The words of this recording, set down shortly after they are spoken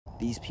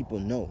these people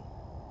know.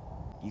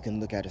 You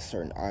can look at a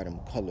certain item,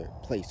 color,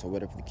 place, or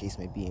whatever the case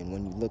may be, and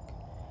when you look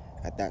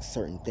at that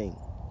certain thing,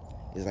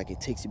 it's like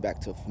it takes you back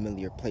to a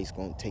familiar place,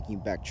 taking you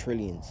back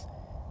trillions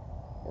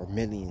or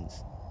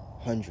millions,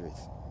 hundreds,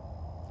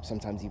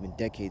 sometimes even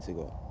decades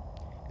ago.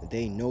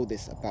 They know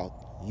this about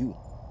you.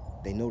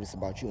 They know this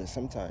about you, and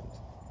sometimes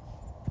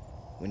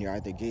when you're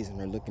either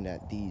gazing or looking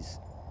at these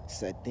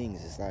said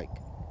things, it's like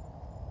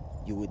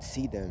you would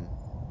see them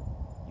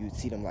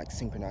like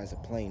synchronize a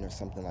plane or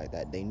something like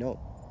that. They know.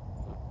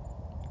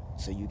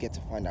 So you get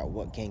to find out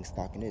what gang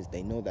stalking is.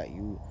 They know that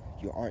you're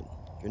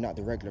not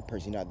the regular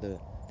person, you're not the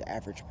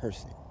average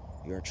person.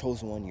 You're a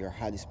chosen one, you're a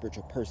highly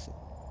spiritual person.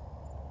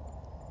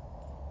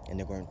 And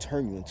they're going to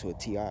turn you into a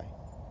TI.